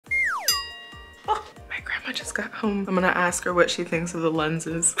grandma just got home. I'm gonna ask her what she thinks of the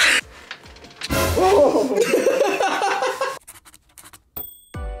lenses.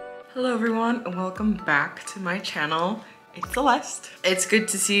 Hello everyone, and welcome back to my channel. It's Celeste. It's good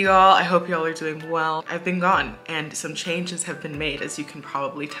to see y'all. I hope y'all are doing well. I've been gone and some changes have been made, as you can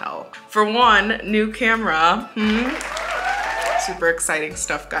probably tell. For one, new camera. Super exciting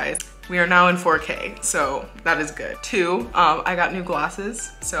stuff, guys. We are now in 4K, so that is good. Two, I got new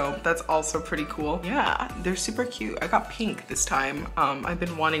glasses, so that's also pretty cool. Yeah, they're super cute. I got pink this time. I've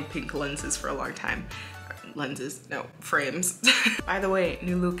been wanting pink lenses for a long time. Lenses, no, frames. By the way,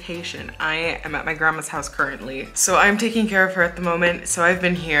 new location. I am at my grandma's house currently, so I'm taking care of her at the moment. So I've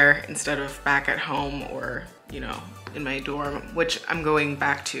been here instead of back at home or, you know, in my dorm, which I'm going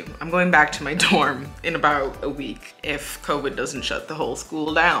back to. I'm going back to my dorm in about a week if COVID doesn't shut the whole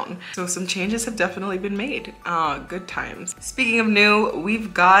school down. So some changes have definitely been made. Good times. Speaking of new,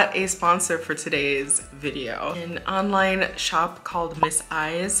 we've got a sponsor for today's video. An online shop called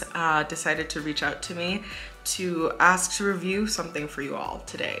Miseyes decided to reach out to me to ask to review something for you all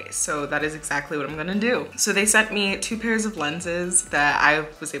today. So that is exactly what I'm gonna do. So they sent me 2 pairs of lenses that I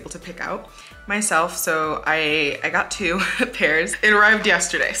was able to pick out myself. So I got 2 pairs. It arrived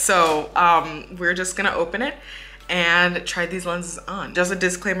yesterday. So we're just gonna open it and try these lenses on. Just a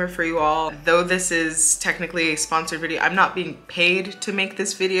disclaimer for you all, though this is technically a sponsored video, I'm not being paid to make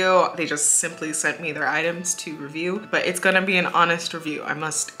this video. They just simply sent me their items to review, but it's gonna be an honest review. I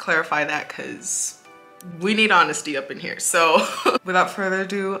must clarify that because we need honesty up in here. So without further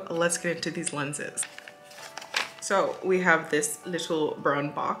ado, let's get into these lenses. So we have this little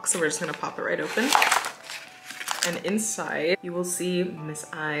brown box, so we're just gonna pop it right open. And inside you will see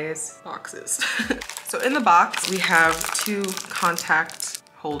Miseyes boxes. So in the box, we have 2 contact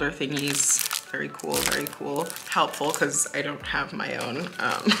holder thingies. Very cool, very cool. Helpful because I don't have my own.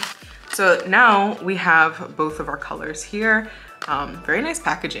 So now we have both of our colors here. Very nice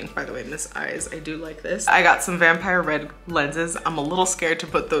packaging, by the way, Miseyes. I do like this. I got some vampire red lenses. I'm a little scared to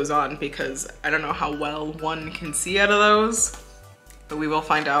put those on because I don't know how well one can see out of those, but we will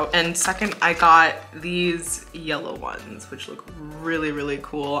find out. And second, I got these yellow ones, which look really, really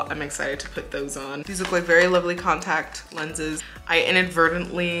cool. I'm excited to put those on. These look like very lovely contact lenses. I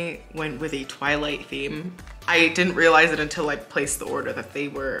inadvertently went with a Twilight theme. I didn't realize it until I placed the order that they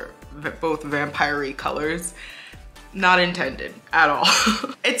were both vampire-y colors. Not intended at all.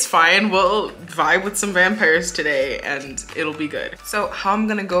 It's fine, we'll vibe with some vampires today and it'll be good. So how I'm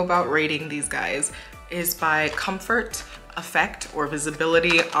gonna go about rating these guys is by comfort, effect, or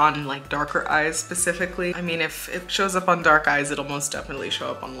visibility on like darker eyes specifically. I mean, if it shows up on dark eyes, it'll most definitely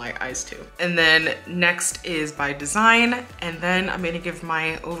show up on light eyes too. And then next is by design, and then I'm gonna give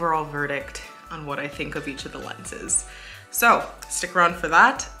my overall verdict on what I think of each of the lenses. So stick around for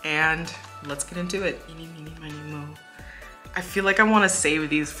that and let's get into it. Eeny, meeny, miny, moe. I feel like I want to save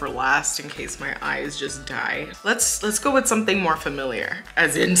these for last in case my eyes just die. Let's go with something more familiar,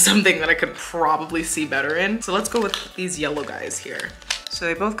 as in something that I could probably see better in. So let's go with these yellow guys here. So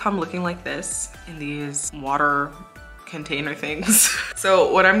they both come looking like this in these water container things.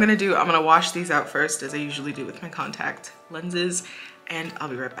 So what I'm gonna do, I'm gonna wash these out first, as I usually do with my contact lenses, and I'll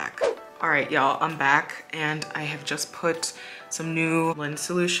be right back. All right, y'all, I'm back and I have just put some new lens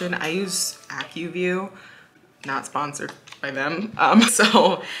solution. I use AccuView, not sponsored by them.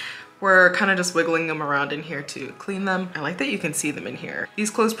 So we're kind of just wiggling them around in here to clean them. I like that you can see them in here. These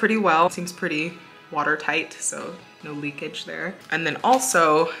close pretty well. Seems pretty watertight, so no leakage there. And then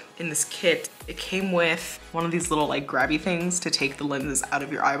also in this kit, it came with one of these little like grabby things to take the lenses out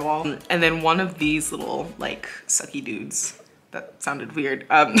of your eyeball. And then one of these little like sucky dudes. That sounded weird.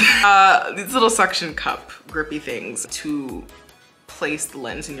 These little suction cup grippy things to place the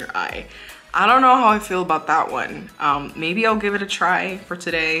lens in your eye. I don't know how I feel about that one. Maybe I'll give it a try for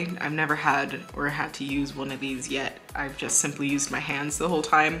today. I've never had or had to use one of these yet. I've just simply used my hands the whole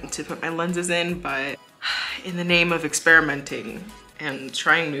time to put my lenses in, but in the name of experimenting and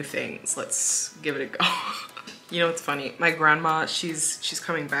trying new things, let's give it a go. You know what's funny? My grandma, she's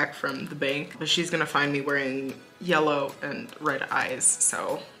coming back from the bank, but she's gonna find me wearing yellow and red eyes.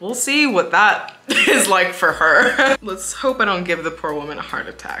 So we'll see what that is like for her. Let's hope I don't give the poor woman a heart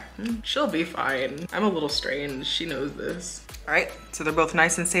attack. She'll be fine. I'm a little strange, she knows this. All right, so they're both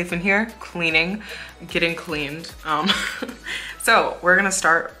nice and safe in here, cleaning, getting cleaned. So we're gonna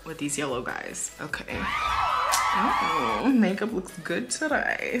start with these yellow guys. Okay. Oh, makeup looks good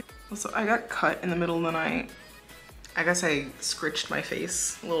today. Also, I got cut in the middle of the night. I guess I scritched my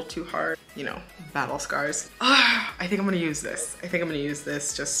face a little too hard. You know, battle scars. I think I'm gonna use this. I think I'm gonna use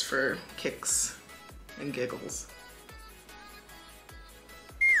this just for kicks and giggles.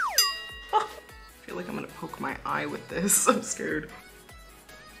 feel like I'm gonna poke my eye with this. I'm scared.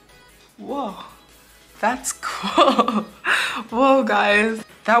 Whoa, that's cool. Whoa, guys.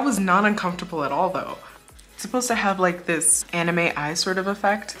 That was not uncomfortable at all though. It's supposed to have like this anime eye sort of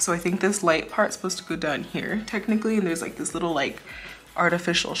effect. So I think this light part's supposed to go down here technically, and there's like this little like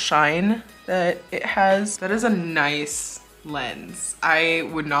artificial shine that it has. That is a nice lens. I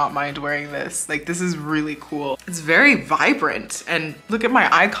would not mind wearing this. Like, this is really cool. It's very vibrant, and look at my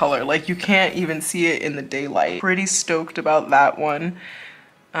eye color. Like, you can't even see it in the daylight. Pretty stoked about that one.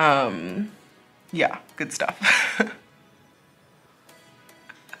 Yeah, good stuff.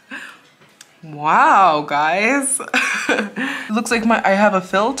 Wow, guys. It looks like I have a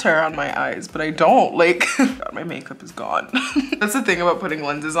filter on my eyes, but I don't. Like, God, my makeup is gone. That's the thing about putting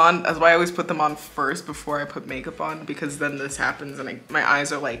lenses on. That's why I always put them on first before I put makeup on, because then this happens and my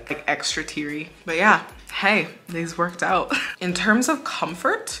eyes are like extra teary. But yeah, hey, these worked out. In terms of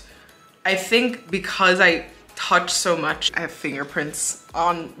comfort, I think because I touch so much, I have fingerprints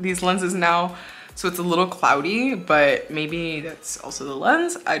on these lenses now. So it's a little cloudy, but maybe that's also the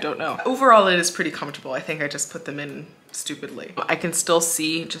lens. I don't know. Overall, it is pretty comfortable. I think I just put them in stupidly. I can still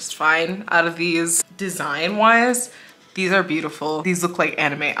see just fine out of these. Design-wise, these are beautiful. These look like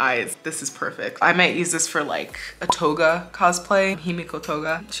anime eyes. This is perfect. I might use this for like a toga cosplay, Himiko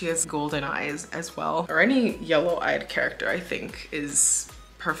Toga. She has golden eyes as well. Or any yellow-eyed character, I think, is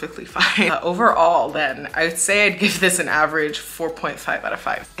perfectly fine. Overall then, I would say I'd give this an average 4.5 out of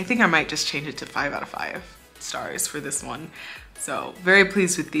 5. I think I might just change it to 5 out of 5 stars for this one. So very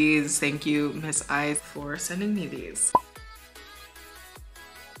pleased with these. Thank you, Miseyes, for sending me these.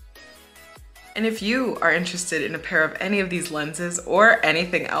 And if you are interested in a pair of any of these lenses or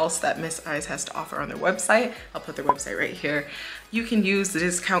anything else that Miseyes has to offer on their website, I'll put their website right here. You can use the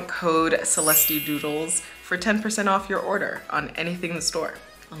discount code celestiedoooodles for 10% off your order on anything in the store.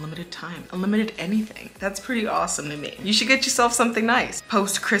 Unlimited time, unlimited anything. That's pretty awesome to me. You should get yourself something nice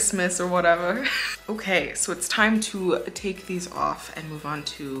post-Christmas or whatever. Okay, so it's time to take these off and move on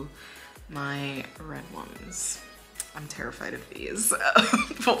to my red ones. I'm terrified of these.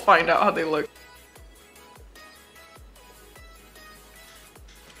 We'll find out how they look.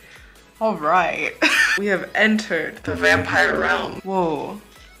 All right, we have entered the vampire realm. Whoa,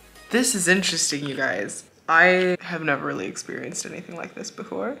 this is interesting, you guys. I have never really experienced anything like this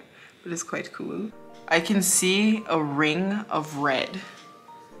before, but it's quite cool. I can see a ring of red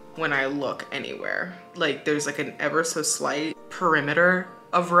when I look anywhere. Like there's like an ever so slight perimeter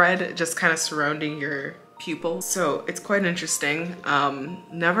of red just kind of surrounding your pupil. So it's quite interesting.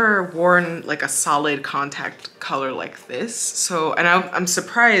 Never worn like a solid contact color like this. So, and I'm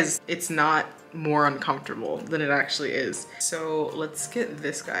surprised it's not more uncomfortable than it actually is. So let's get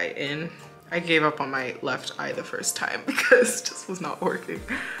this guy in. I gave up on my left eye the first time because it just was not working.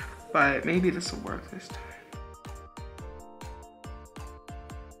 But maybe this will work this time.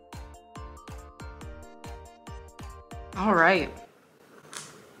 All right.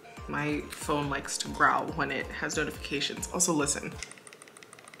 My phone likes to growl when it has notifications. Also listen.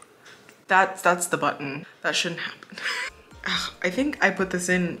 That's the button. That shouldn't happen. I think I put this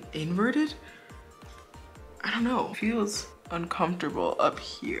in inverted. I don't know. It feels uncomfortable up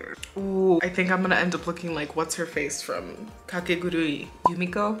here. Ooh, I think I'm gonna end up looking like what's her face from Kakegurui,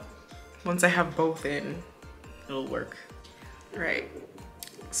 Yumiko. Once I have both in, it'll work. All right,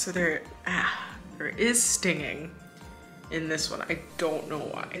 so there is stinging in this one. I don't know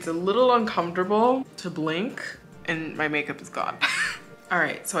why. It's a little uncomfortable to blink and my makeup is gone. All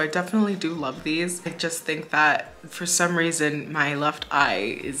right, so I definitely do love these. I just think that for some reason, my left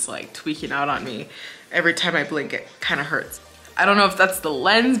eye is like tweaking out on me. Every time I blink, it kind of hurts. I don't know if that's the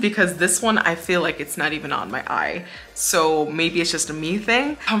lens because this one, I feel like it's not even on my eye. So maybe it's just a me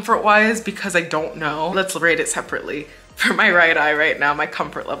thing. Comfort-wise, because I don't know, let's rate it separately. For my right eye right now, my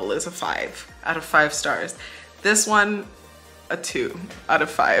comfort level is a 5 out of 5 stars. This one, a 2 out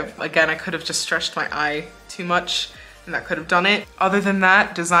of 5. Again, I could have just stretched my eye too much and that could have done it. Other than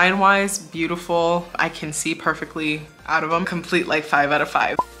that, design-wise, beautiful. I can see perfectly out of them. Complete like 5 out of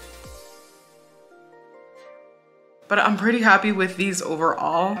 5. But I'm pretty happy with these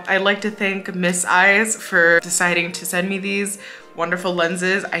overall. I'd like to thank Miseyes for deciding to send me these wonderful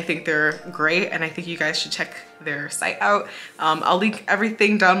lenses. I think they're great and I think you guys should check their site out. I'll link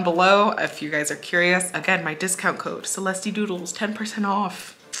everything down below if you guys are curious. Again, my discount code, celestiedoooodles, 10%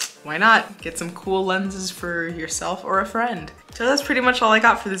 off. why not get some cool lenses for yourself or a friend? So that's pretty much all I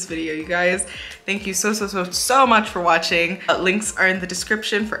got for this video, you guys. Thank you so much for watching. Links are in the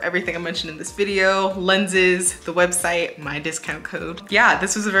description for everything I mentioned in this video, lenses, the website, my discount code. Yeah,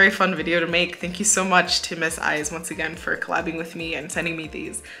 this was a very fun video to make. Thank you so much to Miseyes once again for collabing with me and sending me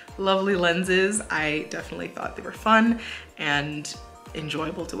these lovely lenses. I definitely thought they were fun and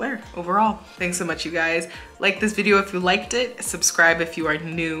enjoyable to wear overall. Thanks so much, you guys. Like this video if you liked it, subscribe if you are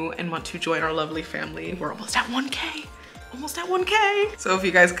new and want to join our lovely family. We're almost at 1K. Almost at 1K. So if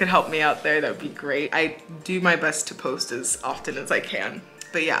you guys could help me out there, that would be great. I do my best to post as often as I can.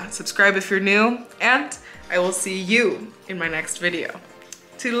 But yeah, subscribe if you're new, and I will see you in my next video.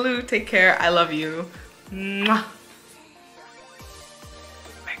 Toodaloo, take care, I love you. Mwah.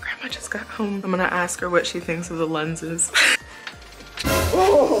 My grandma just got home. I'm gonna ask her what she thinks of the lenses.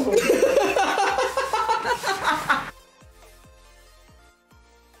 Oh.